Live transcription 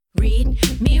Read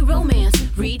me romance.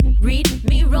 Read me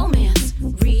romance.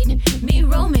 Read me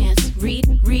romance. Read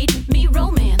me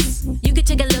romance. You could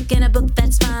take a look in a book,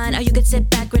 that's fine. Or you could sit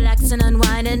back, relax, and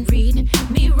unwind and read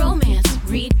me romance.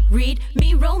 Read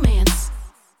me romance.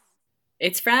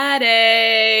 It's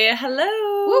Friday.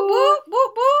 Hello. Whoop, whoop,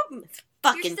 whoop, whoop. It's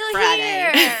fucking You're still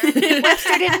Friday. Here.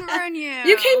 Webster didn't ruin you.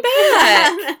 You came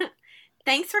back.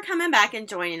 Thanks for coming back and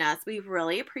joining us. We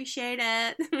really appreciate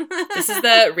it. This is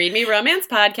the Read Me Romance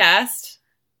podcast.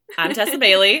 I'm Tessa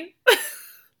Bailey.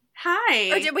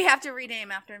 Hi. Or did we have to rename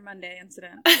after Monday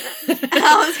incident?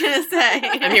 I was going to say.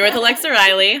 I'm here with Alexa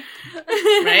Riley.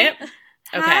 Right?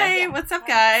 Hi. What's up,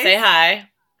 guys? Say hi.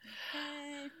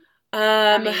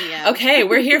 Yeah. Okay,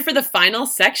 we're here for the final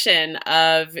section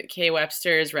of K.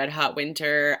 Webster's Red Hot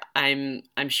Winter. I'm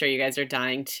sure you guys are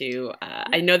dying to.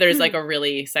 I know there's like a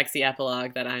really sexy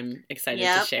epilogue that I'm excited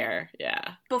to share.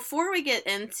 Yeah. Before we get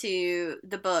into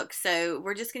the book, so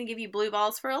we're just going to give you blue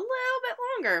balls for a little bit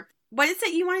longer. What is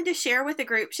it you wanted to share with the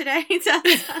group today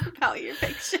about your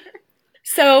picture?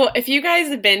 So if you guys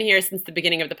have been here since the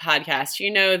beginning of the podcast,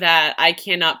 you know that I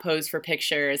cannot pose for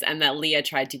pictures and that Leah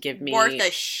tried to give me... Worth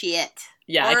a shit.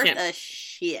 Yeah, Worth I can't... a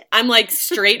shit. I'm like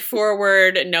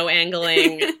straightforward, no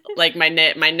angling, like my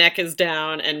neck is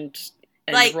down and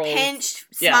like rolls. Pinched,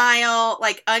 smile,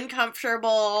 like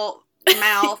uncomfortable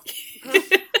mouth.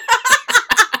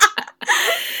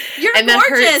 You're and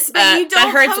gorgeous, but you don't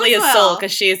that hurts pose Leah's well. soul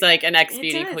because she's like an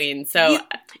ex-beauty queen. So,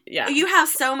 You have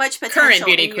so much potential. Current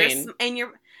beauty queen. And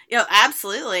you're,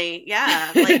 absolutely,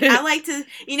 yeah. Like, I like to,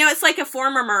 it's like a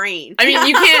former Marine. I mean,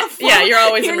 you can't, you're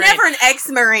always a Marine. You're never an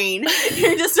ex-Marine.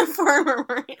 You're just a former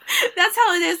Marine. That's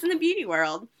how it is in the beauty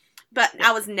world. But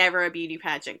I was never a beauty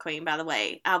pageant queen, by the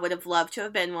way. I would have loved to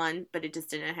have been one, but it just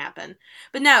didn't happen.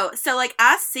 But no, so like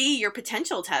I see your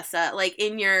potential, Tessa, like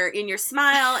in your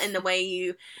smile and the way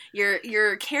you're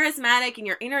charismatic and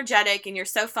you're energetic and you're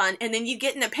so fun. And then you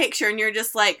get in a picture and you're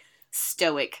just like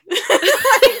stoic. There's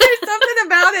something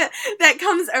about it that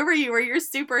comes over you where you're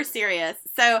super serious.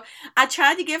 So I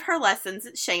tried to give her lessons.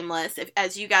 It's shameless.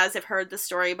 As you guys have heard the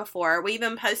story before, we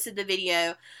even posted the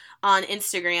video on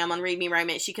Instagram on Read Me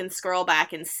Romance. You can scroll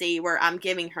back and see where I'm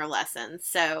giving her lessons.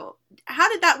 So how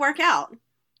did that work out?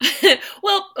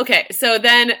 Well, okay. So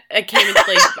then it came into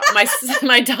like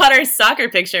my daughter's soccer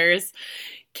pictures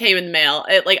came in the mail.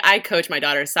 I coach my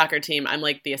daughter's soccer team. I'm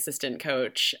like the assistant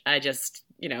coach. I just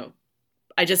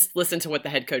listen to what the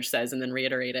head coach says and then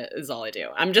reiterate it is all I do.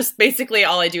 I'm just basically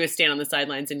all I do is stand on the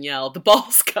sidelines and yell, "The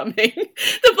ball's coming!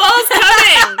 The ball's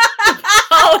coming! The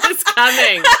ball is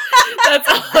coming!" That's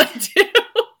all I do.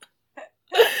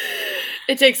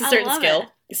 It takes a certain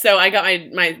skill. So I got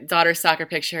my daughter's soccer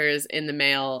pictures in the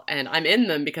mail, and I'm in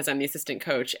them because I'm the assistant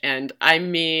coach. And I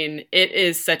mean, it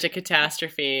is such a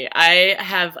catastrophe. I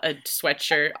have a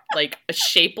sweatshirt, like a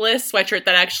shapeless sweatshirt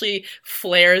that actually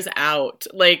flares out,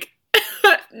 like.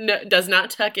 No, does not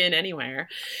tuck in anywhere.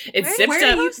 It's zipped where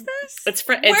up. do you use this?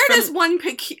 Where does one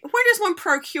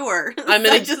procure?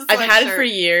 I've had it for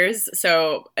years,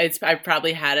 so I've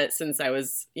probably had it since I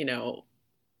was,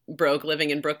 broke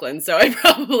living in Brooklyn. So I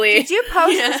probably did you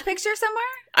post this picture somewhere?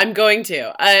 I'm going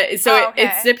to. It's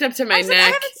zipped up to my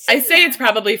neck. I say it's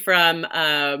probably from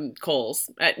Kohl's.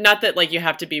 Not that like you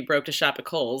have to be broke to shop at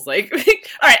Kohl's. Like,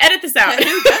 all right, edit this out.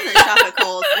 Who doesn't shop at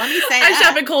Kohl's? Let me say I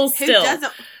shop at Kohl's still. Who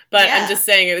doesn't? But I'm just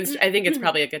saying, I think it's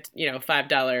probably like a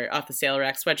 $5 off the sale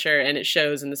rack sweatshirt, and it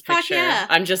shows in this picture. Yeah.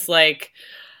 I'm just like,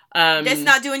 it's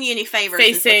not doing you any favors.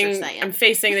 I'm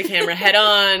facing the camera head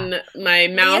on. My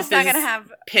mouth is not gonna have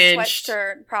pinched.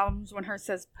 Sweatshirt problems when hers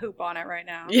says poop on it right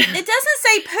now. Yeah. It doesn't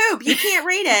say poop. You can't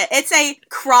read it. It's a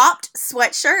cropped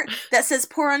sweatshirt that says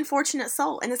 "Poor Unfortunate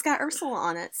Soul," and it's got Ursula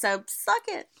on it. So suck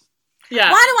it. Yeah.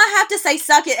 Why do I have to say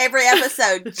 "suck it" every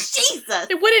episode? Jesus.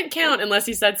 It wouldn't count unless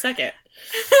you said "suck it."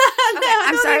 Okay,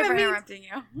 I'm sorry for interrupting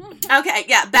you. Okay,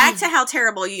 yeah, back to how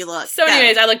terrible you look. So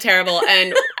anyways, I look terrible,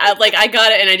 and I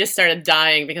got it, and I just started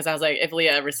dying because I was like, if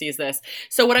Leah ever sees this.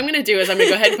 So what I'm going to do is I'm going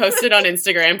to go ahead and post it on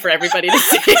Instagram for everybody to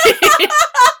see. I'm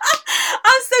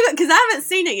so good, because I haven't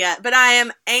seen it yet, but I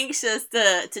am anxious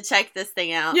to check this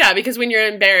thing out. Yeah, because when you're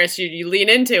embarrassed, you lean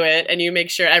into it, and you make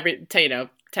sure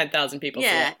 10,000 people see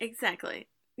it. Yeah, exactly.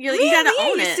 You gotta own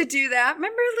it. We used to do that.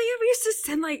 Remember, Leah? We used to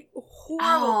send like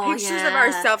horrible pictures of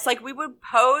ourselves. Like we would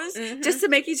pose just to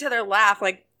make each other laugh,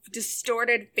 like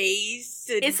distorted face.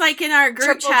 It's like in our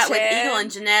group chat with Eagle and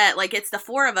Jeanette. Like it's the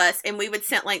four of us, and we would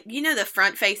send like the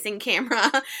front facing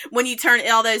camera when you turn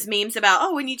all those memes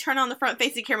about when you turn on the front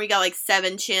facing camera you got like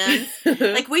 7 chins.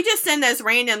 Like we just send those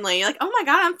randomly. Like, oh my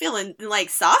god, I'm feeling like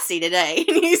saucy today,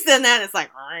 and you send that. And it's like,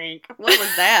 what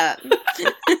was that?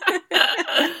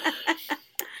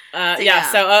 So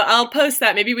I'll post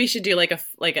that. Maybe we should do like a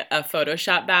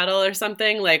Photoshop battle or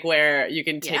something, like where you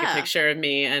can take a picture of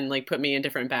me and like put me in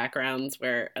different backgrounds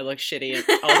where I look shitty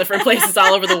in all different places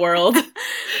all over the world.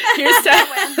 Here's to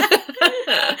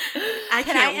I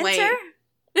can't wait.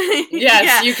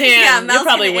 Yes, you can. Mel's You'll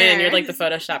probably gonna win. enter. You're like the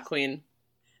Photoshop queen.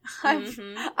 I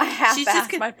have She's to just ask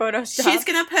gonna- my Photoshop. She's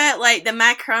gonna put like the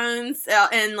macarons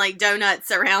and like donuts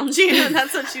around you.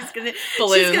 That's what she's gonna.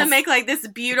 Balloons. She's gonna make like this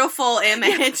beautiful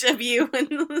image of you and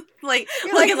like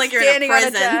You're, looking like you're in a standing on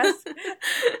a prison.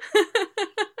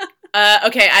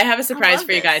 Okay, I have a surprise love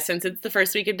for you this. guys. Since it's the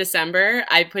first week of December,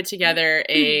 I put together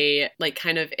a like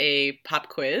kind of a pop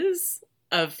quiz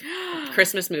of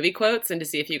Christmas movie quotes, and to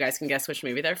see if you guys can guess which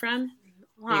movie they're from.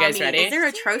 Well, You guys ready? Is there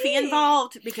a trophy Sweet.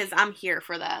 involved? Because I'm here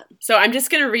for that. So I'm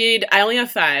just gonna read. I only have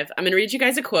 5. I'm gonna read you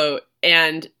guys a quote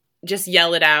and just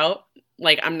yell it out.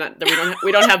 Like I'm not.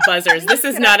 We don't have buzzers. This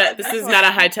is not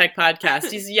a high tech podcast.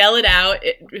 Just yell it out.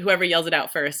 Whoever yells it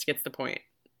out first gets the point.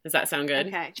 Does that sound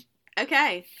good?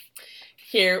 Okay.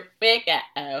 Here we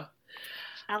go.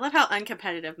 I love how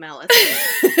uncompetitive Mel is.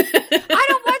 I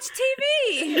don't watch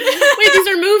TV. Wait, these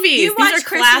are movies. You These watch are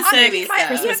Christmas classic movies, though. You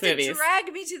Christmas have to movies.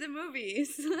 drag me to the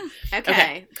movies.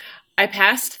 Okay. I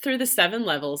passed through the 7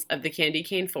 levels of the candy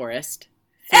cane forest.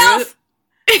 Elf!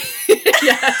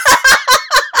 Yes.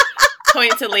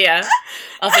 Point to Leah.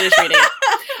 I'll finish reading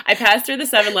it. I passed through the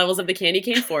 7 levels of the candy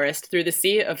cane forest, through the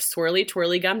sea of swirly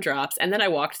twirly gumdrops, and then I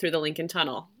walked through the Lincoln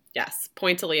Tunnel. Yes.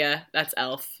 Point to Leah. That's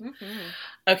Elf. Mm-hmm.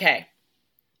 Okay.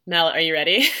 Mel, are you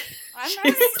ready? I'm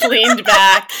She's leaned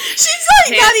back. She's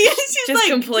like, Hands- she's just like,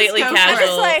 completely just go for casual. it.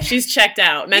 Just like- She's checked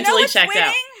out. Mentally checked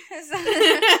out.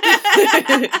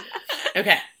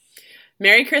 Okay.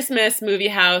 Merry Christmas, movie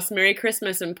house. Merry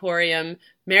Christmas, emporium.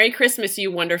 Merry Christmas,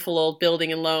 you wonderful old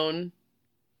building and loan.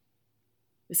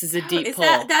 This is a deep Is pull.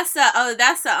 that's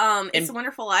It's a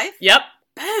Wonderful Life? Yep.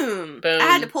 Boom. Boom. I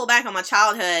had to pull back on my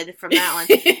childhood from that one.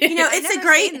 You know, I've it's never a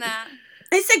great seen that.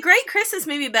 it's a great Christmas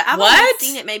movie, but I've What? only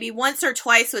seen it maybe once or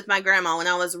twice with my grandma when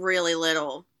I was really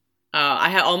little. Oh, I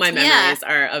have all my memories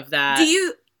are of that.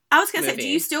 I was gonna say, do movie.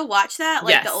 you still watch that?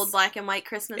 Like Yes. the old black and white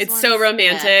Christmas It's ones? so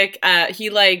romantic. He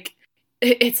like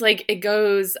it's like it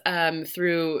goes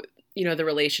through, you know, the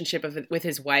relationship with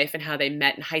his wife and how they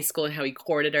met in high school and how he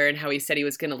courted her and how he said he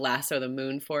was going to lasso the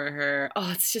moon for her.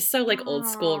 Oh, it's just so like old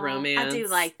school Aw, romance. I do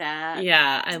like that.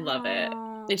 Yeah, I love it.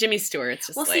 Aw. And Jimmy Stewart's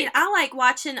just Well, like see, I like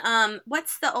watching.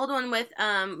 What's the old one with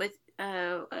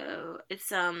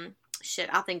it's shit.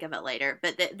 I'll think of it later.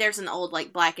 But there's an old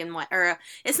like black and white, or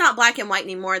it's not black and white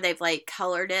anymore. They've like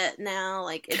colored it now.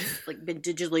 Like it's like been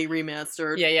digitally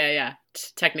remastered. yeah.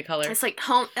 Technicolor. It's like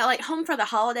Home for the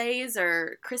Holidays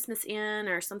or Christmas Inn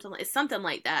or something. It's something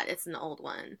like that. It's an old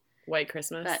one. White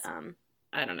Christmas. But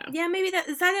I don't know. yeah, maybe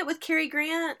is that it with Cary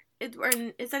Grant?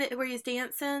 Is that it where he's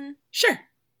dancing? Sure.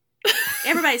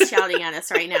 Everybody's shouting at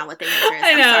us right now what the answer is.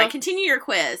 I know. I'm sorry. Continue your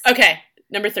quiz. Okay,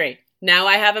 number 3. Now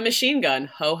I have a machine gun.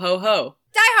 Ho ho ho.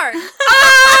 Die Hard.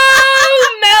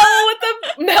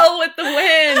 Oh, Mel with the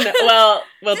win. Well,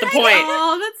 the point.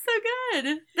 Oh, that's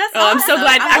so good. That's Oh, I'm so awesome.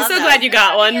 glad. I I'm love so that. glad you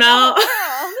got one, Mel.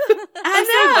 I'm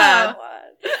so glad.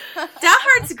 Die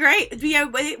Hard's great. You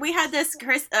know, we had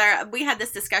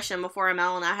this discussion before,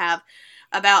 Mel and I have,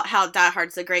 about how Die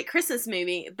Hard's a great Christmas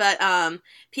movie, but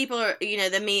people are, you know,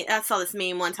 I saw this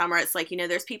meme one time where it's like, you know,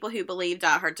 there's people who believe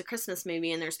Die Hard's a Christmas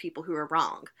movie and there's people who are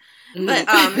wrong. But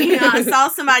you know, I saw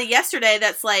somebody yesterday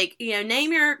that's like, you know,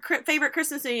 name your favorite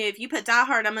Christmas movie. If you put Die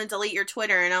Hard, I'm gonna delete your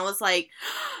Twitter. And I was like,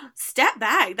 step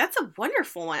back, that's a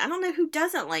wonderful one. I don't know who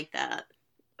doesn't like that.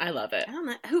 I love it. I don't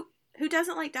know who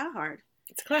doesn't like Die Hard.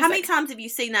 It's a classic. How many times have you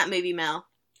seen that movie, Mel?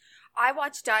 I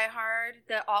watch Die Hard,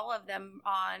 all of them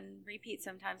on repeat.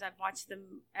 Sometimes I've watched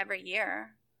them every year.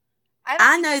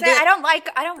 I know that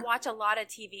I don't watch a lot of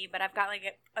TV, but I've got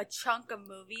like a chunk of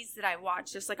movies that I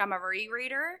watch. Just like I'm a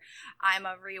rereader, I'm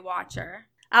a rewatcher.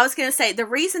 I was going to say, the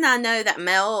reason I know that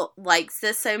Mel likes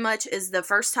this so much is the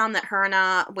first time that her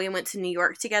and we went to New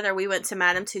York together, we went to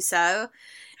Madame Tussauds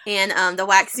and the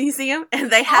Wax Museum, and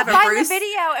they have I'll a find Bruce. the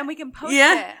video and we can post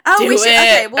Yeah. it. Oh, Do we should.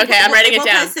 it. Okay, I'm writing it we'll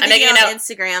down. Post the I'm video making a on note.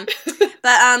 Instagram.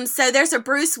 But so there's a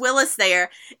Bruce Willis there,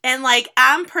 and like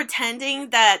I'm pretending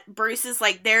that Bruce is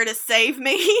like there to save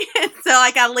me. And so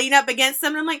like I lean up against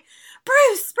him, and I'm like,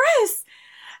 Bruce,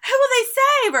 who will they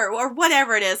save, or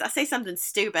whatever it is. I say something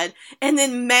stupid, and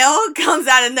then Mel comes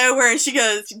out of nowhere, and she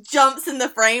jumps in the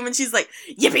frame, and she's like,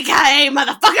 "Yippee-ki-yay,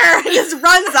 motherfucker!" and just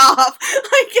runs off.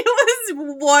 Like it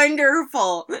was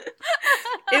wonderful.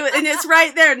 And it's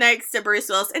right there next to Bruce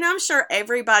Willis. And I'm sure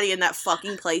everybody in that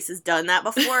fucking place has done that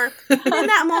before. But in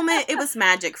that moment, it was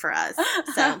magic for us.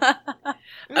 So.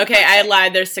 Okay, I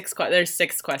lied. There's six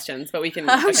questions, but we can.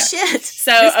 Oh, okay. shit.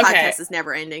 So, this okay. podcast is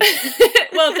never ending.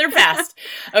 Well, they're fast.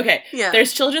 Okay. Yeah.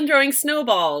 There's children throwing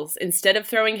snowballs instead of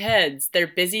throwing heads. They're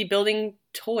busy building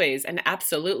toys, and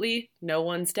absolutely no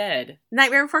one's dead.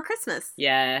 Nightmare Before Christmas.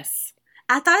 Yes.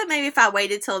 I thought maybe if I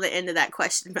waited till the end of that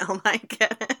question, Mel might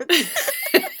get it.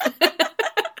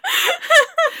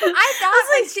 I thought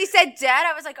when she said dead,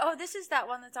 I was like, oh, this is that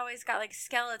one that's always got like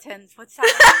skeletons. What's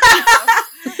that?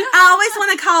 I always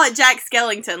want to call it Jack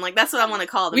Skellington. Like, that's what I want to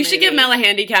call the We movie. should give Mel a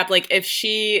handicap. Like, if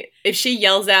she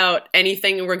yells out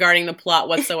anything regarding the plot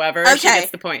whatsoever, she Okay.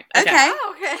 gets the point. Okay.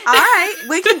 Oh, okay. All right.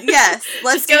 We can, yes.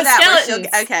 Let's Just do go that. Where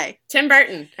skeletons. Okay. Tim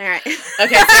Burton. All right. Okay,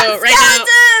 so right now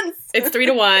Skeletons! it's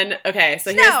 3-1. Okay,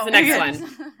 so here's No. the next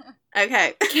one.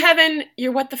 Okay. Kevin,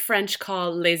 you're what the French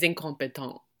call les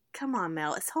incompetents. Come on,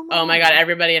 Mel. It's Home Alone. Oh my god,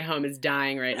 everybody at home is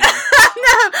dying right now. No.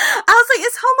 I was like,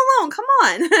 it's Home Alone. Come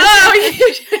on. Oh,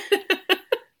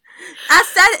 I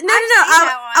said it. No. I've seen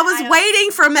that one. I was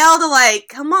waiting for Mel to like,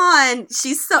 come on.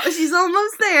 She's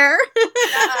almost there.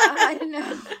 I don't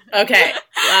know. okay.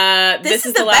 This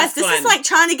is the last best. one. This is like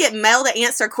trying to get Mel to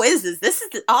answer quizzes. This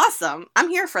is awesome. I'm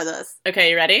here for this. Okay,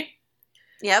 you ready?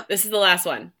 Yep. This is the last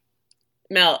one.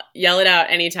 Mel, yell it out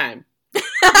anytime.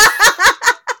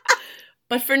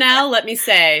 But for now, let me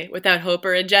say, without hope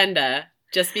or agenda,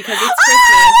 just because it's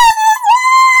Christmas,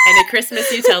 and at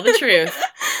Christmas you tell the truth,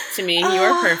 to me you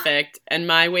are perfect, and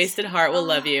my wasted heart will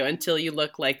love you until you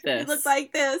look like this. You look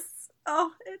like this.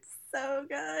 Oh, it's so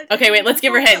good. Okay, wait, let's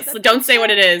give her hints. Don't say what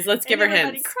it is. Let's give her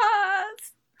Everybody hints.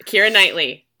 cries. Keira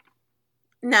Knightley,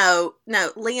 No,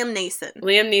 Liam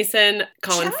Neeson.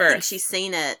 Colin I don't think Firth. she's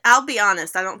seen it. I'll be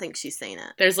honest, I don't think she's seen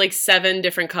it. There's like 7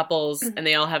 different couples, and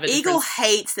they all have a Eagle different...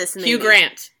 hates this movie. Hugh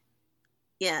Grant.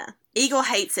 Yeah. Eagle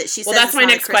hates it. She Well, says that's it's my not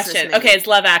a next Christmas question. movie. Okay, it's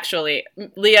Love Actually.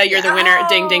 Leah, you're the winner.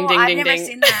 Ding, ding, ding, I've ding, never ding.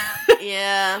 seen that.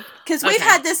 Yeah. Because we've Okay.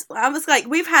 had this, I was like,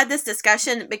 we've had this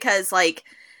discussion because, like,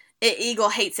 Eagle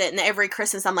hates it, and every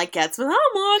Christmas I'm like, that's what I'm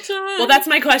watching. Well, that's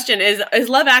my question. Is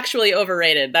Love Actually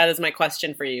overrated? That is my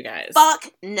question for you guys.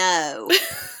 Fuck no.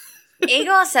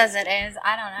 Eagle says it is.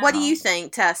 I don't know. What do you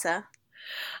think, Tessa?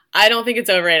 I don't think it's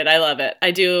overrated. I love it.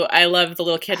 I do. I love the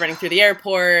little kid running through the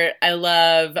airport. I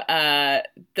love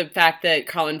the fact that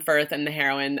Colin Firth and the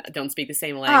heroine don't speak the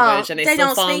same language, and they still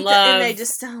don't fall speak in love. and they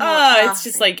just don't. It's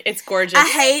just like, it's gorgeous. I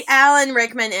hate Alan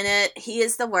Rickman in it. He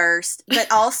is the worst.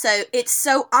 But also, it's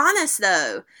so honest,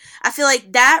 though. I feel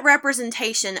like that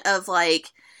representation of,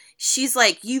 like, she's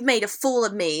like, you made a fool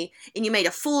of me, and you made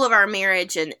a fool of our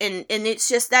marriage, and it's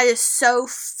just, that is so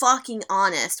fucking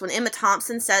honest. When Emma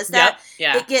Thompson says that,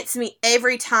 yeah. it gets me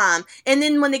every time. And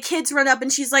then when the kids run up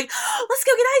and she's like, oh, let's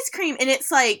go get ice cream, and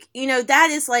it's like, you know, that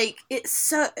is like, it's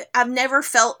so, I've never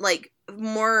felt like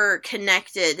more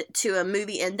connected to a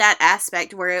movie in that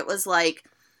aspect, where it was like,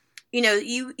 you know,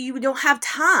 you don't have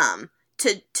time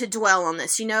to dwell on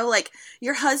this, you know, like,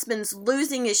 your husband's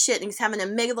losing his shit and he's having a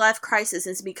midlife crisis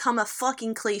and it's become a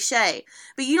fucking cliche,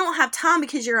 but you don't have time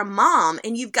because you're a mom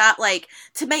and you've got, like,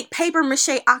 to make paper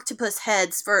mache octopus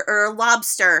heads or a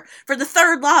lobster for the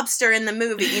third lobster in the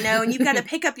movie, you know, and you've got to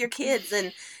pick up your kids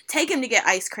and take them to get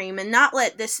ice cream and not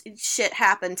let this shit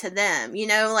happen to them, you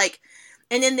know, like,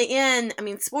 and in the end, I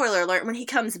mean, spoiler alert, when he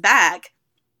comes back,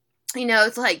 you know,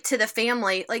 it's like, to the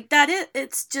family, like,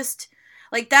 it's just,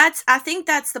 like, I think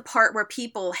that's the part where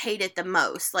people hate it the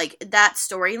most. Like, that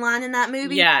storyline in that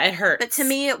movie. Yeah, it hurts. But to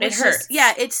me, it was hurts. just,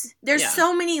 yeah, there's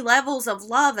so many levels of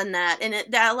love in that. And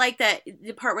I like that,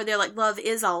 the part where they're like, love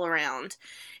is all around.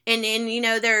 And you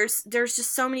know, there's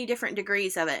just so many different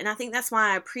degrees of it. And I think that's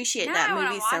why I appreciate Now that I wanna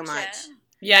movie so watch much. it.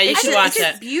 Yeah, you should watch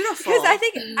It's it. beautiful. Because I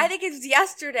think it's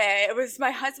yesterday. It was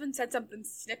my husband said something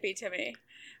snippy to me,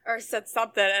 or said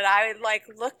something, and I like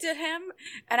looked at him,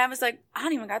 and I was like, I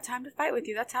don't even got time to fight with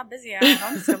you. That's how busy I am.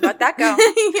 I'm just gonna let that go.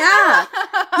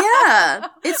 yeah,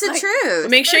 it's the truth.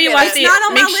 Make sure you Forget watch it. the. It's not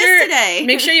on make my sure, list today.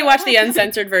 Make sure you watch the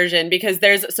uncensored version, because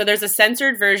there's a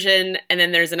censored version and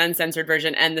then there's an uncensored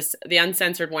version, and the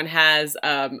uncensored one has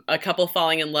a couple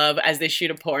falling in love as they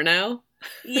shoot a porno.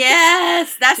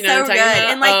 Yes, that's You know so what I'm good. talking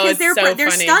about? And like, Oh, because it's so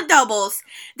they're funny. stunt doubles.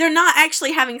 They're not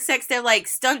actually having sex. They're like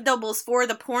stunt doubles for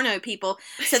the porno people.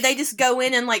 So they just go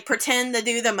in and like pretend to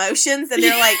do the motions, and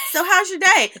they're like, "So how's your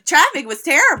day? Traffic was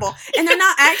terrible." And they're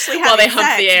not actually having While they hump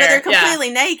sex, the but air, they're completely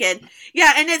naked.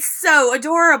 Yeah, and it's so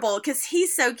adorable because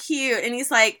he's so cute, and he's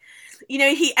like, you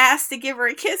know, he asked to give her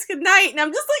a kiss goodnight, and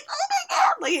I'm just like, oh my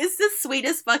god, like, it's the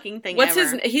sweetest fucking thing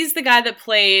ever. He's the guy that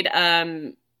played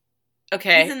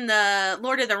okay. He's in the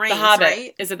Lord of the Rings, The Hobbit.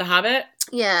 right? Is it The Hobbit?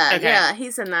 Yeah, Okay. yeah,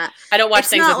 he's in that. I don't watch It's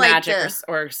things not with like magic the-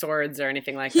 or swords or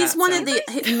anything like He's that. one so. of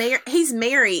the he's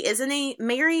Mary, isn't he?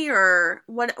 Mary or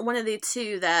what? One of the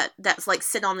two that's like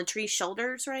sit on the tree's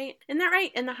shoulders, right? Isn't that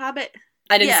right in the Hobbit?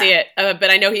 I didn't Yeah. see it, but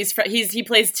I know he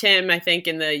plays Tim, I think,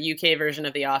 in the UK version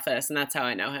of The Office, and that's how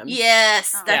I know him.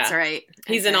 Yes, Oh. that's Yeah. right.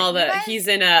 He's in Okay. all the. What? He's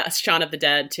in Shaun of the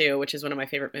Dead too, which is one of my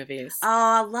favorite movies. Oh,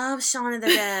 I love Shaun of the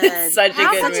Dead. Such a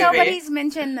How good come movie. nobody's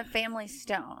mentioned The Family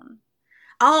Stone?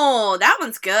 Oh, that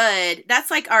one's good.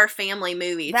 That's like our family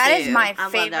movie. That too. is my I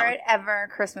love that one. favorite ever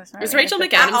Christmas movie. Was Rachel I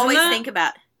McAdams always in that? think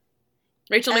about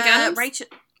Rachel McAdams Rachel.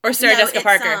 or Sarah no, Jessica it's,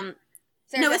 Parker.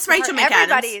 Sarah No, it's Jessica Rachel Parker. McAdams.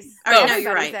 Everybody's, Oh, no, everybody's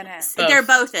you're right. in it. Both. They're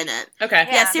both in it. Okay,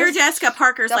 Yeah, Yeah, Sarah there's Jessica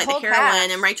Parker's the like the whole heroine,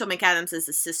 cast. and Rachel McAdams is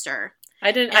the sister.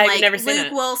 I didn't. And, I've like, never seen Luke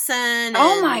it. Wilson. And,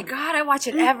 Oh my god, I watch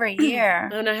it every year. I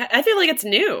don't know. I feel like it's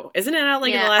new, isn't it? Out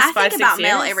like in Yeah, the last I 5, think 6 about years.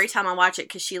 Mel every time I watch it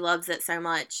because she loves it so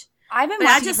much. I've been But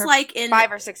I watching just it for like in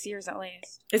 5 or 6 years at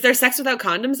least. Is there sex without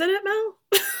condoms in it, Mel?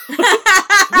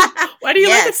 Why do you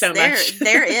like it so much?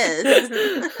 There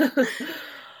is.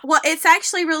 Well, it's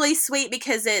actually really sweet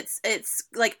because it's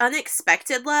like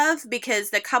unexpected love,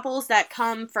 because the couples that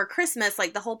come for Christmas,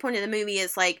 like the whole point of the movie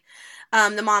is like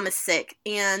the mom is sick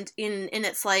and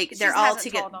it's like they're all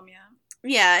together. Told them yet.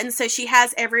 Yeah, and so she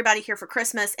has everybody here for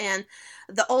Christmas, and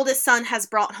the oldest son has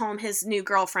brought home his new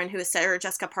girlfriend, who is Sarah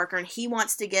Jessica Parker, and he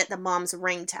wants to get the mom's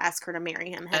ring to ask her to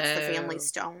marry him, hence the family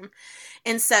stone.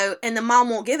 And the mom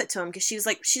won't give it to him because she's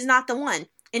like, she's not the one.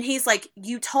 And he's like,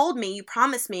 you told me, you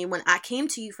promised me when I came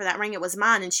to you for that ring, it was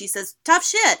mine. And she says, tough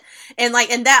shit. And like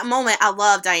in that moment, I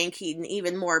love Diane Keaton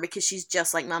even more because she's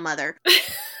just like my mother.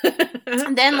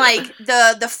 And then like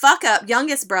the fuck up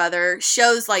youngest brother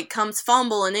comes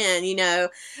fumbling in,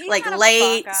 He's like not a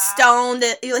late, fuck up. stoned.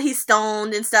 He's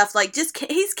stoned and stuff. Like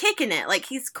he's kicking it. Like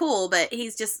he's cool, but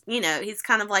he's just he's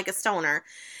kind of like a stoner.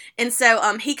 And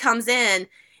so he comes in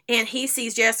and he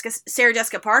sees Sarah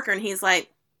Jessica Parker, and he's like,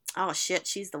 oh shit,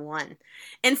 she's the one.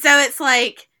 And so it's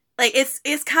like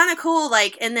it's kind of cool,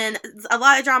 like, and then a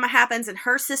lot of drama happens, and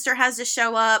her sister has to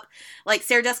show up, like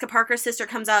Sarah Jessica Parker's sister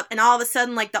comes up, and all of a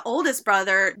sudden, like, the oldest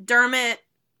brother, Dermot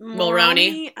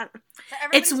Mulroney. So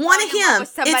everybody's It's one of falling in love him. with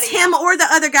somebody It's him else. or the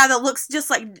other guy that looks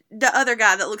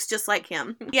just like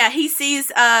him. Yeah, he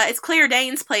sees it's Claire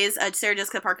Danes plays Sarah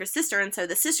Jessica Parker's sister, and so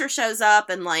the sister shows up,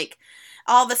 and like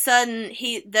all of a sudden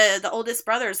the oldest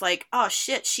brother's like, oh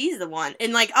shit, she's the one.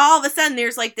 And like all of a sudden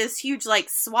there's like this huge like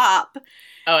swap.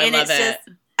 Oh, I and love it's it. just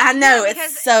I know, Yeah,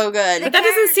 because it's so good. But that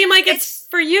doesn't seem like It's- it's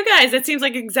for you guys. It seems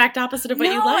like exact opposite of what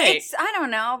you like. I don't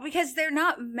know, because they're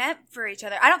not meant for each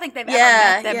other. I don't think they've Yeah,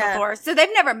 ever met them yeah. before, so they've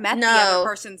never met the No. other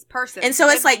person's person. And so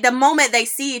it's They've- like the moment they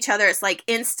see each other, it's like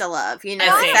insta love, I it's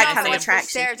see, that I kind of see. attraction.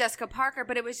 Sarah Jessica Parker,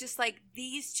 but it was just like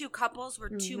these two couples were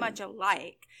too Mhm. much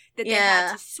alike that they Yeah.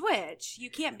 had to switch. You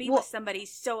can't be Well- with somebody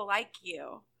so like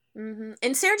you. hmm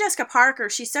And Sarah Jessica Parker,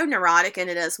 she's so neurotic in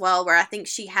it as well, where I think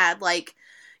she had like,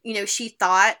 she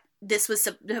thought this was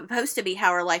supposed to be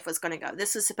how her life was going to go.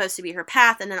 This was supposed to be her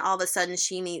path, and then all of a sudden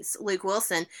she meets Luke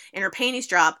Wilson, and her panties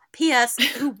drop. P.S.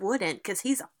 Who wouldn't? Because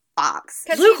he's a fox.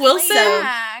 'Cause Luke he's laid Wilson?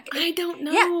 back. I don't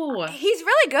know. Yeah, he's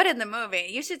really good in the movie.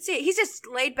 You should see it. He's just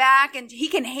laid back, and he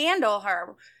can handle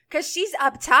her because she's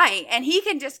uptight, and he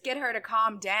can just get her to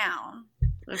calm down.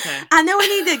 Okay. I know we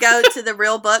need to go to the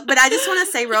real book, but I just want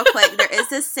to say real quick, there is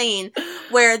this scene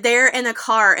where they're in a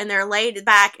car and they're laid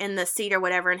back in the seat or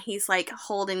whatever, and he's like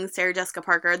holding Sarah Jessica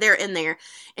Parker. They're in there,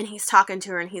 and he's talking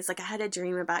to her, and he's like, I had a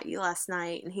dream about you last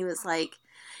night. And he was like,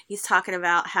 he's talking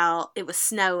about how it was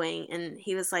snowing, and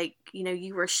he was like,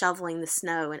 you were shoveling the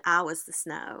snow, and I was the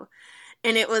snow.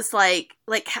 And it was like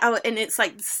how, and it's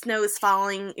like the snow is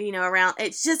falling, around.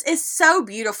 It's so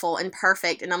beautiful and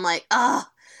perfect. And I'm like, oh,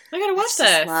 I gotta watch it's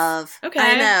just this. love. Okay.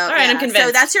 I know. All right, I'm convinced.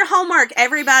 So that's your homework,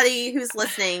 everybody who's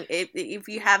listening. If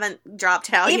you haven't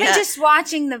dropped out Even yet, just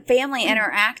watching the family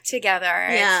interact together,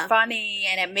 Yeah. it's funny,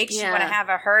 and it makes you Yeah. want to have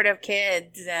a herd of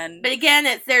kids. And But again,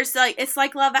 it's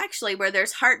like Love Actually, where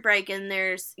there's heartbreak and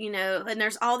there's and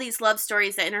there's all these love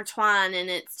stories that intertwine, and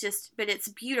but it's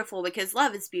beautiful because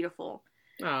love is beautiful,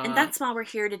 Aw. and that's why we're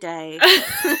here today.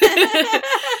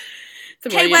 The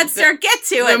more Okay, you- Webster, get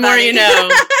to the it, more buddy. you know.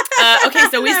 Okay,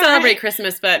 so we All celebrate right.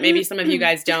 Christmas, but maybe some of you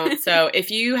guys don't. So if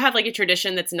you have like a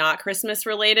tradition that's not Christmas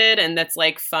related and that's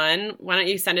like fun, why don't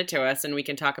you send it to us and we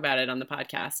can talk about it on the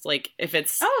podcast? Like if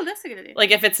it's Oh, that's a good idea. like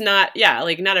if it's not,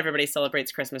 like not everybody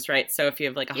celebrates Christmas, right? So if you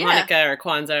have like a Yeah. Hanukkah or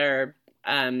Kwanzaa or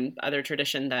other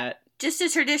tradition that, Just a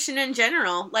tradition in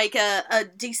general, like a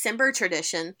December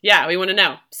tradition. we want to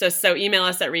know. So email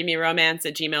us at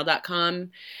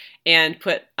readmeromance@gmail.com. and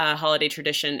put a holiday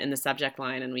tradition in the subject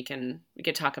line, and we can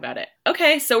talk about it.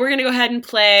 Okay, so we're gonna go ahead and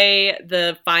play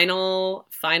the final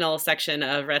section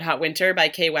of Red Hot Winter by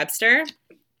Kay Webster,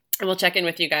 and we'll check in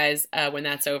with you guys when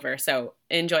that's over. So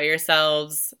enjoy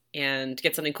yourselves and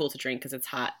get something cool to drink because it's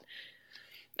hot.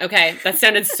 Okay, that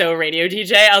sounded so radio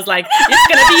DJ. I was like, it's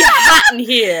gonna be hot in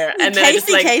here, and then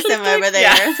Casey Kasem over there.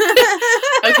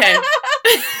 Yeah. Okay.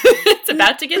 It's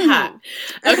about to get hot.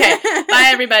 Okay. Bye,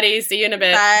 everybody. See you in a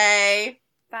bit. Bye.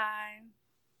 Bye.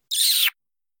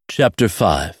 Chapter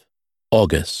 5.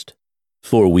 August.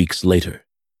 4 weeks later.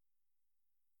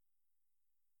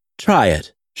 Try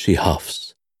it, she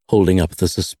huffs, holding up the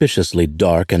suspiciously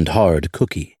dark and hard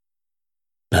cookie.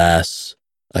 Pass,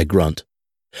 I grunt.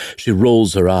 She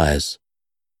rolls her eyes.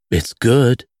 It's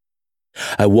good.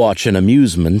 I watch in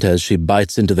amusement as she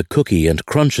bites into the cookie and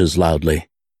crunches loudly.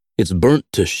 It's burnt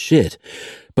to shit,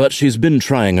 but she's been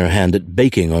trying her hand at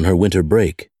baking on her winter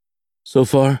break. So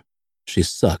far, she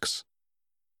sucks.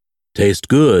 Taste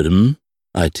good,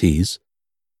 I tease.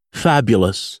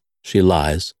 Fabulous, she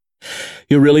lies.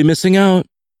 You're really missing out.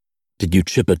 Did you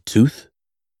chip a tooth?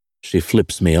 She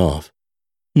flips me off.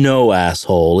 No,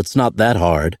 asshole, it's not that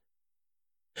hard.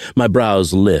 My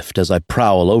brows lift as I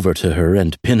prowl over to her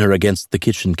and pin her against the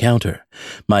kitchen counter,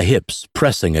 my hips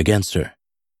pressing against her.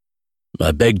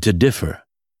 I beg to differ.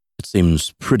 It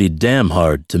seems pretty damn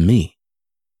hard to me.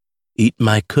 Eat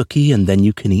my cookie and then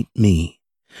you can eat me,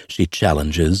 she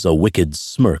challenges, a wicked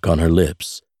smirk on her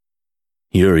lips.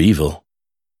 You're evil.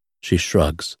 She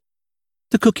shrugs.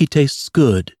 The cookie tastes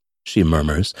good, she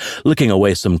murmurs, licking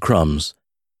away some crumbs.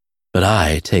 But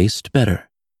I taste better.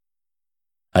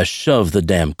 I shove the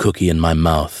damn cookie in my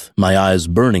mouth, my eyes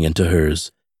burning into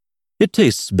hers. It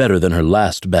tastes better than her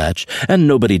last batch, and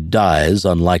nobody dies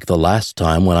unlike the last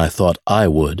time when I thought I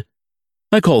would.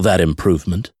 I call that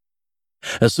improvement.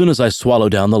 As soon as I swallow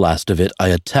down the last of it, I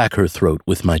attack her throat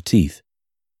with my teeth.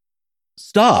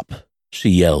 Stop, she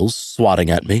yells, swatting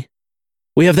at me.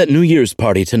 We have that New Year's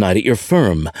party tonight at your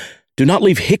firm. Do not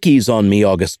leave hickeys on me,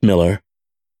 August Miller.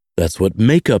 That's what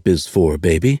makeup is for,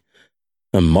 baby.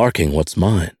 I'm marking what's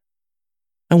mine.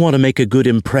 I want to make a good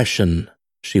impression,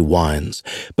 she whines,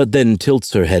 but then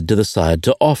tilts her head to the side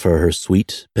to offer her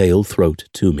sweet, pale throat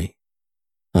to me.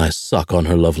 I suck on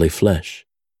her lovely flesh.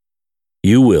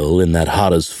 You will in that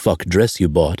hot-as-fuck dress you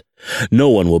bought. No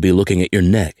one will be looking at your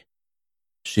neck.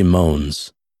 She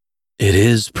moans. It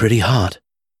is pretty hot.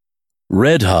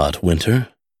 Red hot, Winter.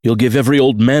 You'll give every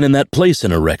old man in that place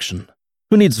an erection.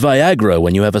 Who needs Viagra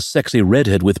when you have a sexy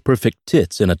redhead with perfect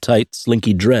tits in a tight,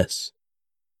 slinky dress?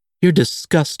 You're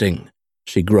disgusting,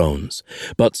 she groans,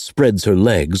 but spreads her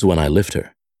legs when I lift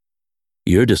her.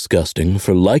 You're disgusting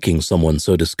for liking someone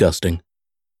so disgusting.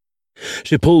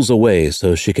 She pulls away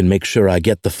so she can make sure I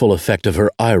get the full effect of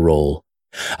her eye roll.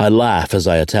 I laugh as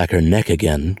I attack her neck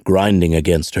again, grinding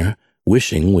against her,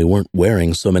 wishing we weren't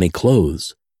wearing so many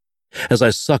clothes. As I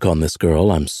suck on this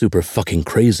girl I'm super fucking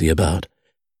crazy about,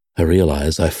 I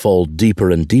realize I fall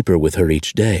deeper and deeper with her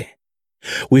each day.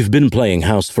 We've been playing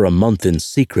house for a month in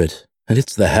secret, and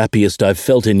it's the happiest I've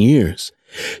felt in years.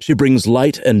 She brings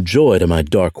light and joy to my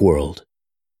dark world.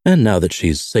 And now that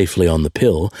she's safely on the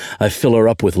pill, I fill her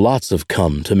up with lots of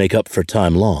cum to make up for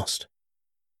time lost.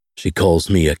 She calls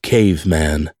me a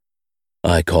caveman.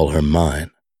 I call her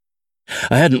mine.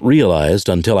 I hadn't realized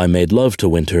until I made love to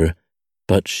Winter,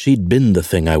 but she'd been the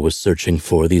thing I was searching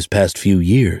for these past few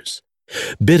years.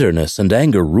 Bitterness and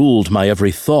anger ruled my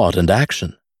every thought and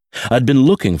action. I'd been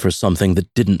looking for something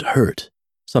that didn't hurt,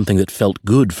 something that felt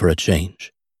good for a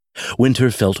change.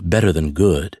 Winter felt better than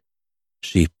good.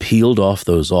 She peeled off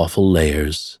those awful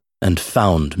layers and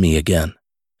found me again,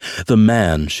 the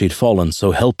man she'd fallen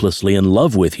so helplessly in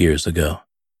love with years ago.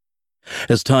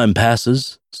 As time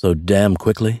passes, so damn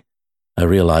quickly, I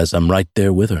realize I'm right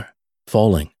there with her,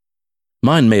 falling.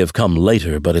 Mine may have come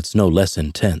later, but it's no less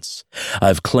intense.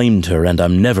 I've claimed her and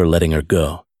I'm never letting her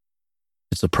go.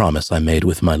 It's a promise I made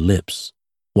with my lips,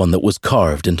 one that was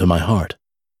carved into my heart.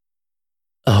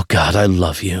 Oh God, I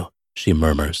love you, she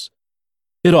murmurs.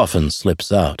 It often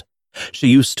slips out. She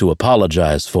used to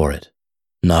apologize for it.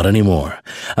 Not anymore.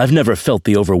 I've never felt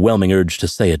the overwhelming urge to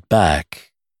say it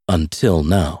back, until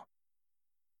now.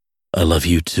 I love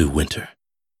you too, Winter.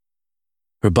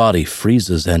 Her body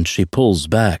freezes and she pulls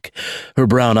back, her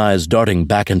brown eyes darting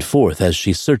back and forth as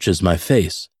she searches my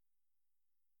face.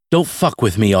 Don't fuck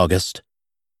with me, August.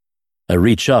 I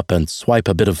reach up and swipe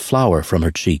a bit of flour from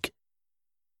her cheek.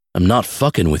 I'm not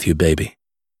fucking with you, baby.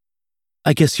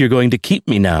 I guess you're going to keep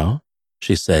me now,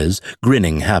 she says,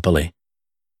 grinning happily.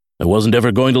 I wasn't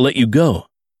ever going to let you go.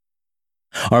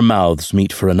 Our mouths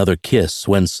meet for another kiss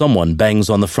when someone bangs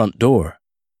on the front door.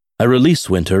 I release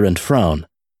Winter and frown.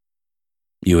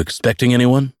 You expecting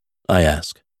anyone? I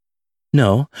ask.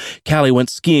 No, Callie went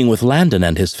skiing with Landon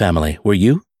and his family. Were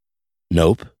you?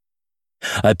 Nope.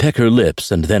 I peck her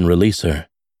lips and then release her.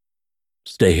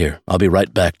 Stay here. I'll be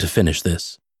right back to finish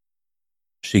this.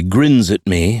 She grins at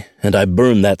me, and I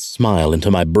burn that smile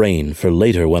into my brain for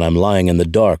later when I'm lying in the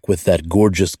dark with that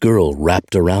gorgeous girl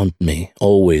wrapped around me,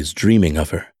 always dreaming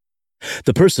of her.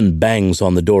 The person bangs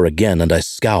on the door again, and I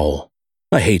scowl.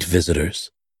 I hate visitors.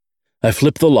 I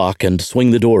flip the lock and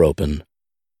swing the door open.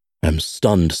 I'm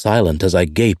stunned silent as I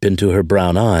gape into her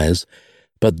brown eyes,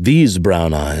 but these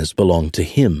brown eyes belong to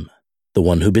him, the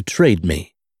one who betrayed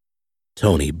me,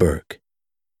 Tony Burke.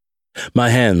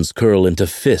 My hands curl into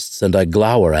fists and I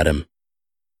glower at him.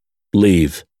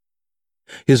 Leave.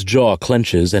 His jaw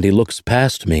clenches and he looks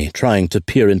past me, trying to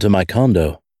peer into my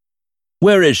condo.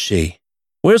 Where is she?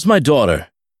 Where's my daughter?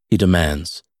 He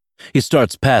demands. He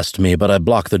starts past me, but I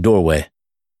block the doorway.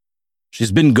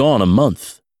 She's been gone a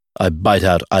month, I bite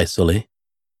out icily.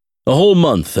 A whole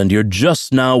month, and you're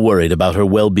just now worried about her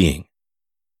well-being.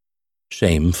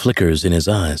 Shame flickers in his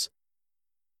eyes.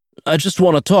 I just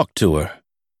want to talk to her.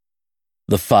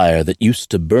 The fire that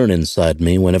used to burn inside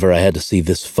me whenever I had to see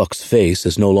this fuck's face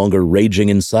is no longer raging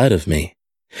inside of me.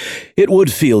 It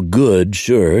would feel good,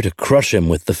 sure, to crush him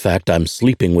with the fact I'm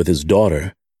sleeping with his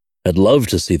daughter. I'd love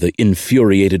to see the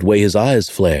infuriated way his eyes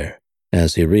flare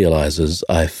as he realizes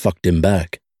I fucked him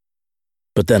back.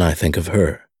 But then I think of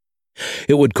her.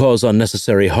 It would cause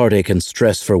unnecessary heartache and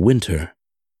stress for Winter.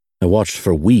 I watched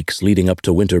for weeks leading up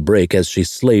to winter break as she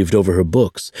slaved over her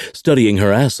books, studying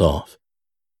her ass off.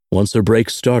 Once her break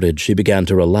started, she began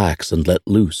to relax and let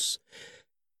loose.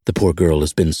 The poor girl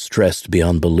has been stressed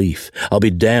beyond belief. I'll be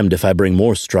damned if I bring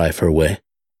more strife her way.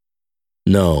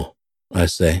 No, I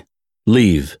say.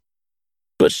 Leave.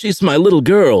 But she's my little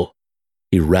girl,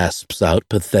 he rasps out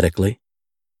pathetically.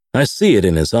 I see it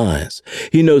in his eyes.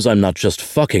 He knows I'm not just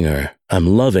fucking her, I'm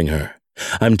loving her.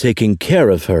 I'm taking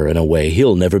care of her in a way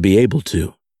he'll never be able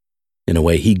to. In a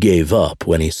way he gave up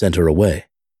when he sent her away.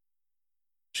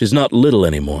 She's not little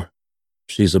anymore.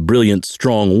 She's a brilliant,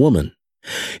 strong woman.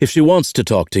 If she wants to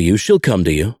talk to you, she'll come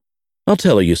to you. I'll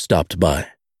tell her you stopped by.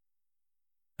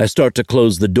 I start to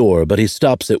close the door, but he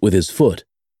stops it with his foot.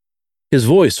 His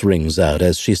voice rings out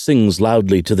as she sings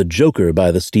loudly to The Joker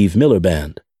by the Steve Miller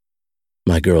Band.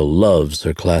 My girl loves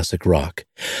her classic rock.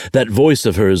 That voice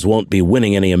of hers won't be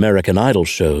winning any American Idol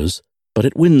shows, but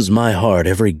it wins my heart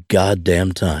every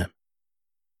goddamn time.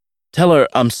 Tell her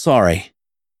I'm sorry,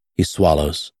 he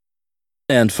swallows.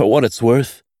 And for what it's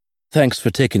worth, thanks for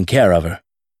taking care of her.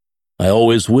 I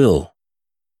always will.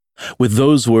 With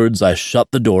those words, I shut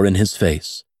the door in his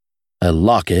face. I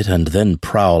lock it and then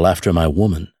prowl after my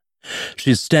woman.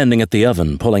 She's standing at the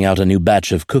oven, pulling out a new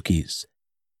batch of cookies.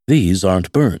 These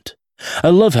aren't burnt. I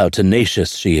love how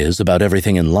tenacious she is about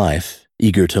everything in life,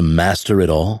 eager to master it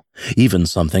all, even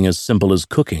something as simple as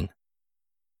cooking.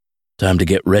 Time to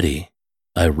get ready,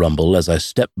 I rumble as I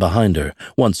step behind her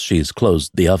once she's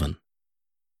closed the oven.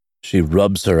 She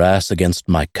rubs her ass against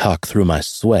my cock through my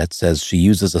sweats as she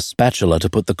uses a spatula to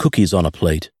put the cookies on a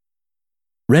plate.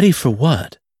 Ready for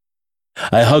what?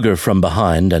 I hug her from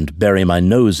behind and bury my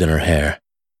nose in her hair.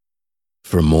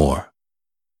 For more.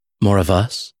 More of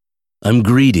us? I'm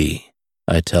greedy,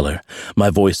 I tell her, my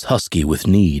voice husky with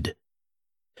need.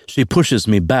 She pushes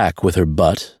me back with her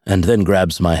butt and then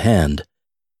grabs my hand.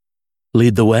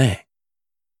 Lead the way.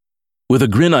 With a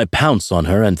grin, I pounce on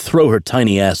her and throw her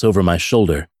tiny ass over my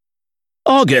shoulder.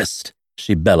 August,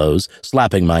 she bellows,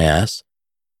 slapping my ass.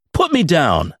 Put me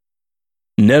down.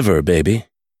 Never, baby.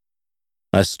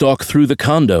 I stalk through the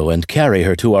condo and carry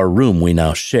her to our room we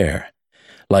now share.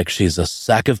 Like she's a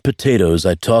sack of potatoes,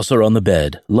 I toss her on the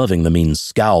bed, loving the mean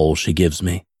scowl she gives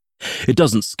me. It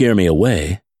doesn't scare me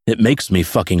away. It makes me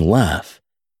fucking laugh.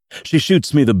 She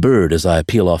shoots me the bird as I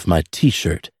peel off my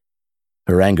t-shirt.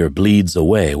 Her anger bleeds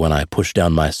away when I push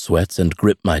down my sweats and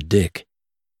grip my dick.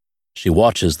 She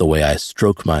watches the way I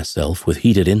stroke myself with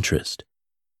heated interest.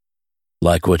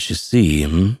 Like what you see,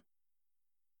 hmm?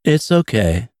 It's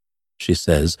okay, she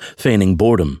says, feigning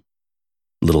boredom.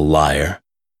 Little liar.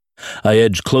 I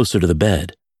edge closer to the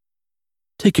bed.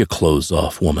 Take your clothes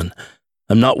off, woman.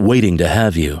 I'm not waiting to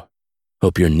have you.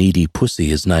 Hope your needy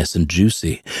pussy is nice and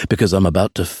juicy, because I'm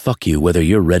about to fuck you whether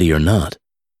you're ready or not.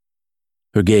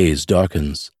 Her gaze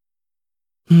darkens.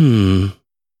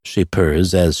 She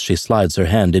purrs as she slides her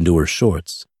hand into her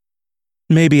shorts.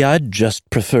 Maybe I'd just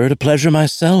prefer to pleasure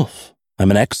myself.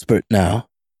 I'm an expert now.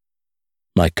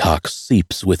 My cock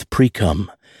seeps with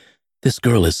pre-cum. This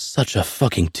girl is such a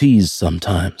fucking tease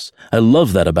sometimes. I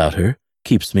love that about her.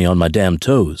 Keeps me on my damn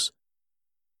toes.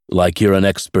 Like you're an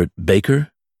expert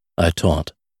baker? I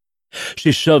taunt.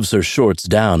 She shoves her shorts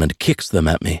down and kicks them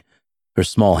at me. Her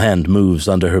small hand moves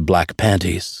under her black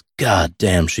panties. God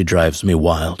damn, she drives me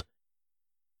wild.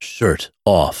 Shirt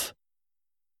off.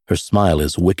 Her smile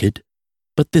is wicked,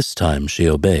 but this time she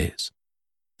obeys.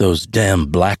 Those damn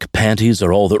black panties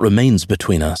are all that remains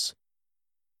between us.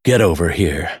 Get over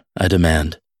here, I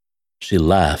demand. She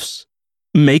laughs.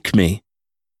 Make me.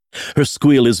 Her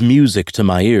squeal is music to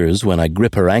my ears when I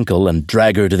grip her ankle and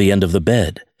drag her to the end of the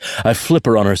bed. I flip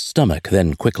her on her stomach,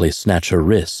 then quickly snatch her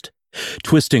wrist.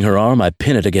 Twisting her arm, I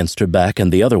pin it against her back,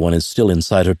 and the other one is still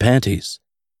inside her panties.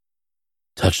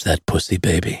 Touch that pussy,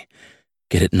 baby.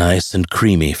 Get it nice and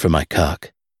creamy for my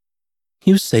cock.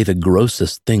 You say the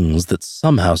grossest things that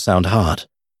somehow sound hot,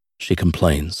 she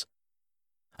complains.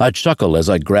 I chuckle as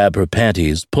I grab her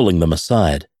panties, pulling them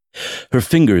aside. Her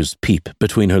fingers peep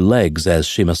between her legs as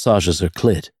she massages her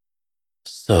clit.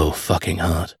 So fucking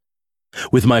hot.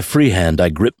 With my free hand, I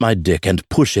grip my dick and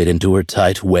push it into her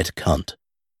tight, wet cunt.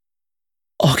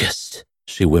 August,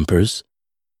 she whimpers.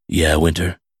 Yeah,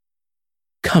 Winter.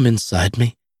 Come inside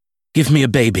me. Give me a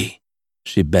baby,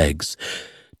 she begs.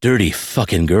 Dirty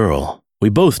fucking girl. We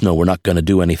both know we're not going to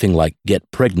do anything like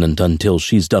get pregnant until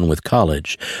she's done with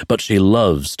college, but she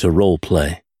loves to role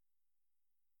play.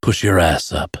 Push your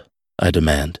ass up, I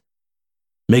demand.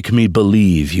 Make me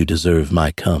believe you deserve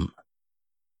my cum.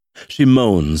 She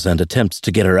moans and attempts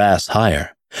to get her ass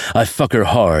higher. I fuck her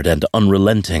hard and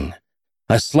unrelenting.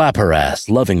 I slap her ass,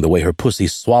 loving the way her pussy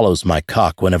swallows my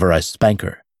cock whenever I spank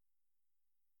her.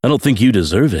 I don't think you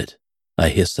deserve it, I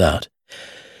hiss out.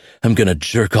 I'm gonna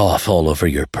jerk off all over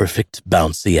your perfect,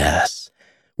 bouncy ass.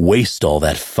 Waste all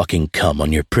that fucking cum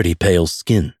on your pretty pale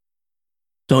skin.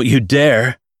 Don't you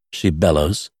dare, she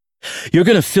bellows. You're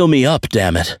gonna fill me up,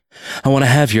 damn it. I want to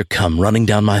have your cum running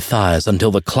down my thighs until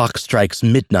the clock strikes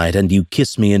midnight and you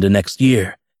kiss me into next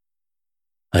year.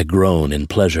 I groan in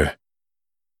pleasure.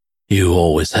 You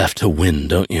always have to win,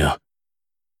 don't you?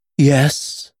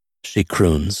 Yes, she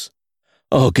croons.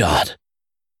 Oh, God.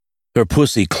 Her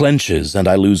pussy clenches and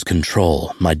I lose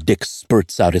control. My dick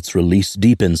spurts out its release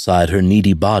deep inside her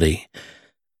needy body.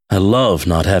 I love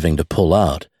not having to pull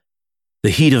out. The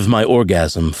heat of my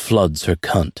orgasm floods her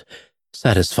cunt,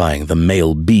 satisfying the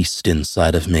male beast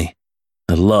inside of me.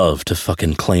 I love to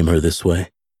fucking claim her this way.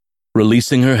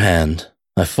 Releasing her hand,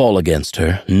 I fall against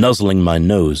her, nuzzling my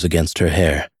nose against her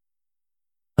hair.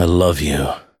 I love you.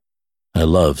 I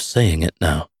love saying it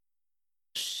now.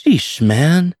 Sheesh,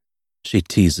 man, she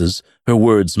teases, her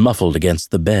words muffled against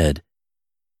the bed.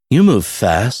 You move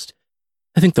fast.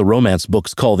 I think the romance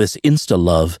books call this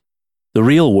insta-love. The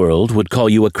real world would call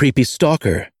you a creepy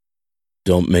stalker.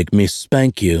 Don't make me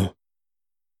spank you.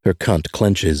 Her cunt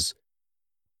clenches.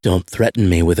 Don't threaten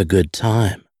me with a good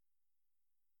time.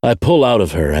 I pull out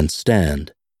of her and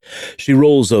stand. She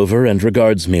rolls over and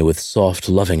regards me with soft,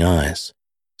 loving eyes.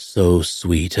 So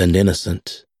sweet and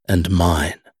innocent, and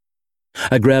mine.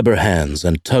 I grab her hands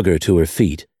and tug her to her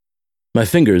feet. My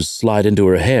fingers slide into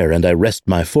her hair and I rest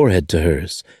my forehead to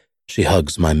hers. She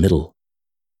hugs my middle.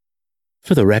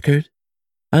 For the record,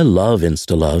 I love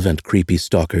insta-love and creepy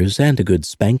stalkers and a good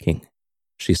spanking,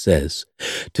 she says,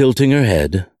 tilting her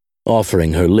head,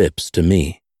 offering her lips to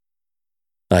me.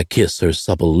 I kiss her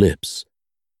supple lips.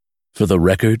 For the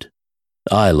record,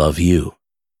 I love you.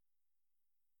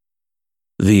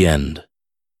 The end.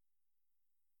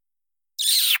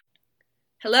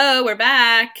 Hello, we're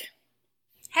back.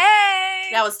 Hey!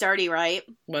 That was dirty, right?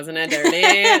 Wasn't it dirty?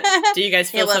 Do you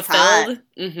guys feel It was fulfilled?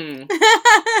 Mm-hmm.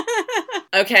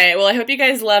 Okay, well, I hope you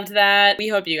guys loved that. We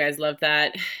hope you guys loved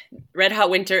that. Red Hot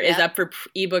Winter is up for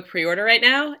ebook pre-order right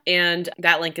now, and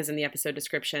that link is in the episode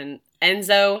description.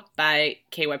 Enzo by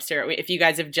K. Webster. If you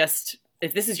guys have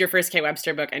if this is your first K.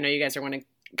 Webster book, I know you guys are going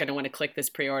to want to click this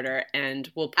pre-order,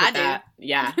 and we'll put that.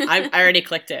 Yeah, I already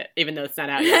clicked it, even though it's not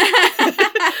out yet.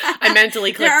 I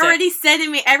mentally clicked it. They're already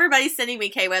sending me. Everybody's sending me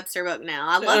K. Webster book now.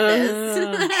 I love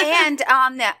this. And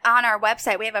on our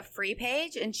website, we have a free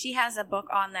page, and she has a book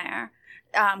on there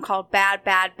called Bad,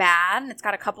 Bad, Bad. And it's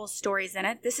got a couple of stories in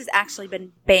it. This has actually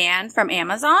been banned from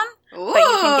Amazon, but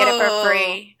you can get it for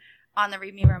free on the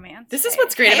Read Me Romance. This is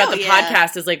what's great about the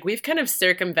podcast is like we've kind of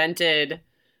circumvented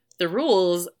the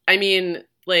rules. I mean,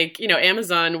 like, you know,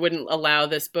 Amazon wouldn't allow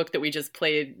this book that we just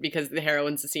played because the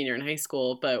heroine's a senior in high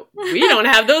school, but we don't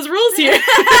have those rules here.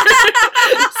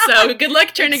 So good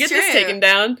luck trying to get this taken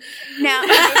down. Now,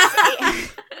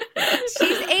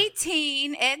 she's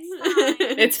 18.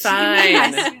 It's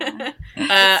fine.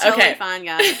 It's totally okay. fine,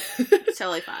 guys. It's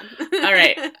totally fine. All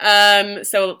right.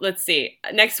 So let's see.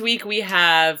 Next week we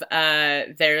have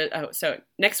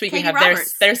next week Katie we have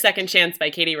Roberts. their Second Chance by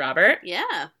Katie Robert.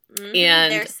 Yeah.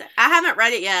 And I haven't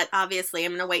read it yet, obviously.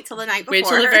 I'm going to wait till the night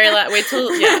before. wait till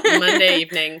Monday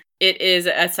evening. It is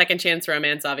a second chance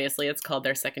romance, obviously. It's called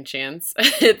Their Second Chance.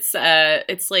 It's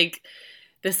like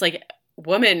this like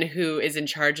woman who is in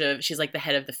charge of, she's like the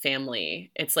head of the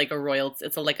family. It's like a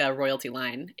royalty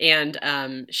line.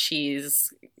 And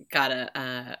she's got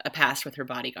a past with her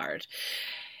bodyguard.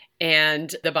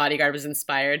 And the bodyguard was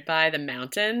inspired by the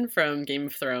Mountain from Game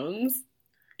of Thrones.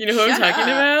 You know who I'm talking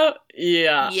about?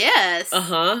 Yeah. Yes.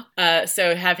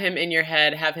 So have him in your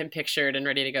head, have him pictured and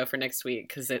ready to go for next week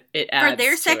because it adds for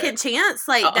Their Second Chance.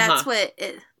 Like that's what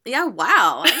it. Yeah.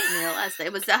 Wow. I didn't realize that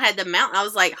it was. I had the Mountain. I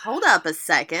was like, hold up a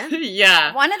second.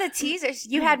 Yeah. One of the teasers,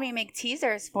 you had me make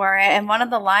teasers for it, and one of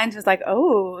the lines was like,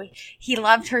 "Oh, he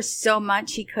loved her so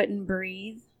much he couldn't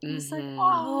breathe." I was like,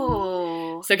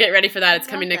 "Oh." So get ready for that. It's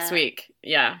coming next week.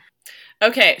 Yeah.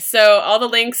 Okay. So all the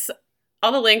links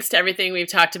to everything we've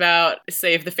talked about,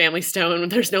 save the Family Stone.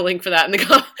 There's no link for that in the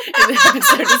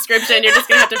episode description. You're just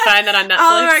going to have to find that on Netflix.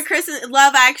 All of our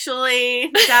Love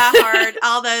Actually, Die Hard,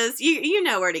 all those. You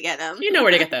know where to get them. You know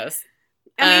where to get those.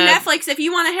 I mean, Netflix, if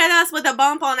you want to hit us with a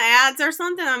bump on ads or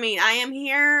something, I mean, I am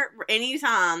here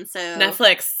anytime. So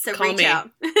Netflix, call reach me. out.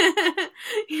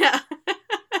 Yeah.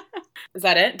 Is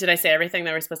that it? Did I say everything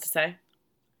that we're supposed to say?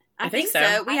 I think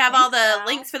so. We have all the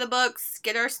links for the books.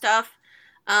 Get our stuff.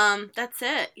 That's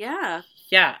it. Yeah.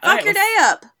 Yeah. Fuck your day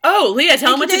up. Oh, Leah,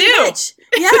 tell them what to do. Bitch.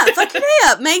 Yeah, fuck your day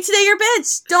up. Make today your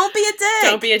bitch. Don't be a dick.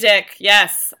 Don't be a dick.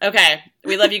 Yes. Okay.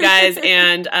 We love you guys,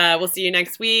 and we'll see you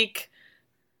next week.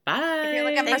 Bye. If you're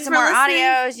looking Thanks for for some more listening.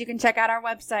 audios, you can check out our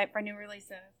website for new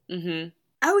releases. Mm-hmm.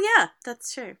 Oh, yeah.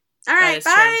 That's true. All right. is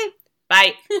Bye. true.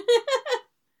 Bye.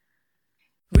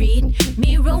 Read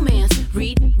me romance.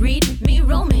 Read me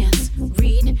romance.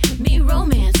 Read me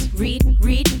romance.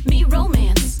 Read me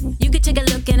romance. You could take a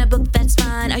look in a book, that's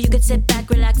fine. Or you could sit back,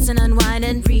 relax, and unwind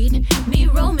and read me